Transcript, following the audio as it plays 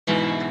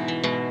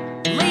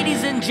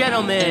and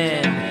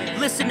gentlemen,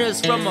 listeners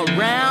from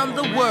around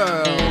the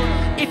world,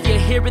 if you're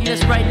hearing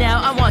this right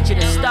now, I want you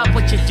to stop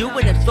what you're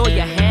doing and throw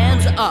your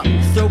hands up.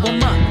 Throw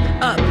them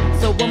up,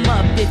 throw them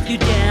up if you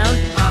down.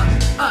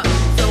 Up,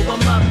 throw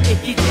them up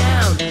if you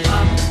down.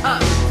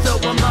 Up, throw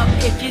them up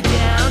if you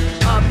down.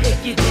 Up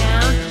if you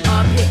down,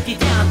 up if you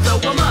down. Throw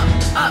them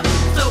up,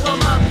 throw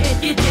them up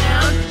if you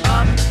down.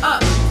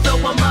 Up, throw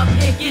them up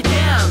if you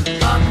down.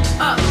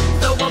 Up,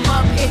 throw them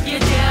up if you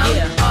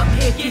down. Up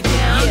if you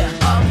down,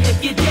 up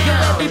if you down. Yo,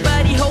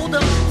 everybody hold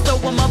them, throw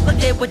them up like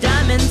they were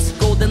diamonds.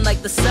 Golden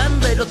like the sun,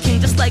 little king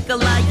just like a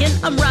lion.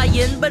 I'm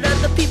Ryan, but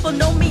other people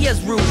know me as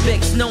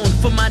Rubik's. Known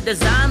for my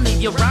design,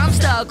 leave your rhyme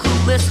style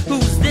clueless.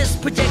 Who's this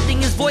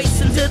projecting his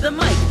voice into the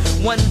mic?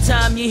 One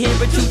time you hear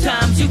it, two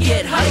times you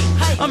get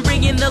hype. I'm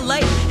bringing the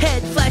light,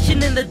 head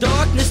flashing in the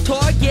darkness.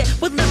 Target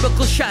with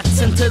lyrical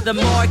shots into the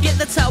market.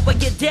 That's how I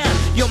get down.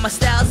 Yo, my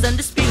style's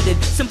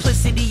undisputed.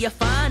 Simplicity I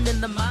find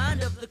in the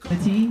mind of the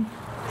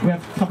We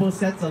have a couple of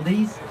sets of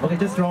these. Okay,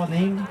 just draw a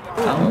name.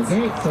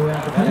 Okay, so we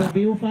have a couple of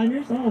people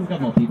finders. Oh, we've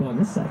got more people on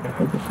this side.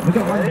 Okay. We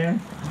got one there.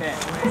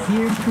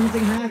 Sears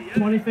Cruising Hat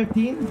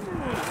 2015. We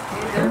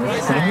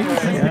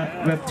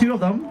have two of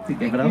them. To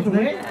give it up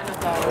there.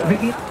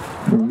 Vicky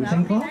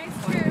Cruising Club.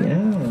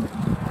 Yeah.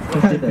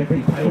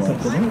 50 price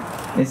of the night.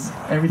 It's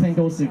everything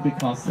goes to good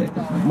cost.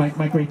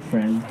 My great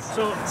friend.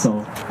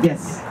 So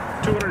yes.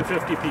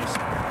 250 piece.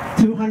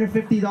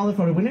 $250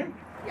 for the winner.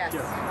 Yes.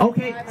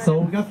 Okay, so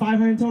we got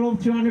 500 total,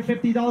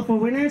 $250 for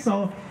winner.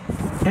 So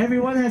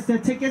everyone has their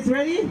tickets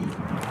ready.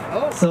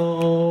 Oh.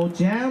 So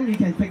Jam, you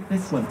can pick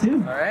this one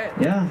too. All right.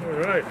 Yeah. All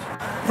right.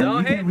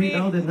 And you can read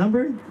out the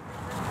number.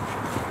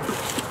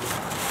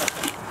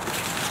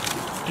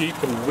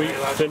 Deep and wait,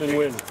 thin and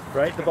win.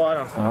 Right at the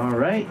bottom. All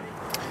right.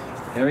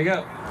 Here we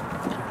go.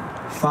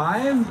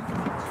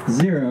 5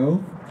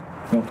 0.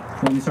 Oh,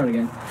 let me start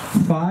again.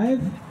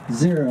 5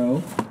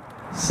 0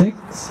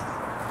 6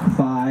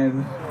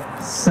 5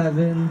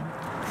 7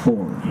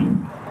 4.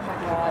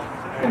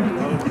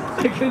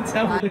 I couldn't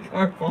tell with the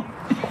card ball.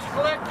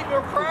 Collecting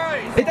your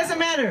prize. It doesn't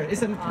matter.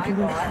 It's not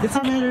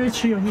matter. It's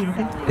true here.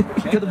 Okay.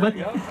 You got the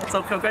money.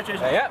 So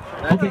congratulations. Yeah.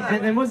 Okay.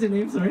 And what's your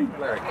name? Sorry.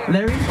 Larry.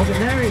 Larry. Okay,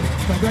 Larry.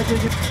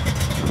 Congratulations.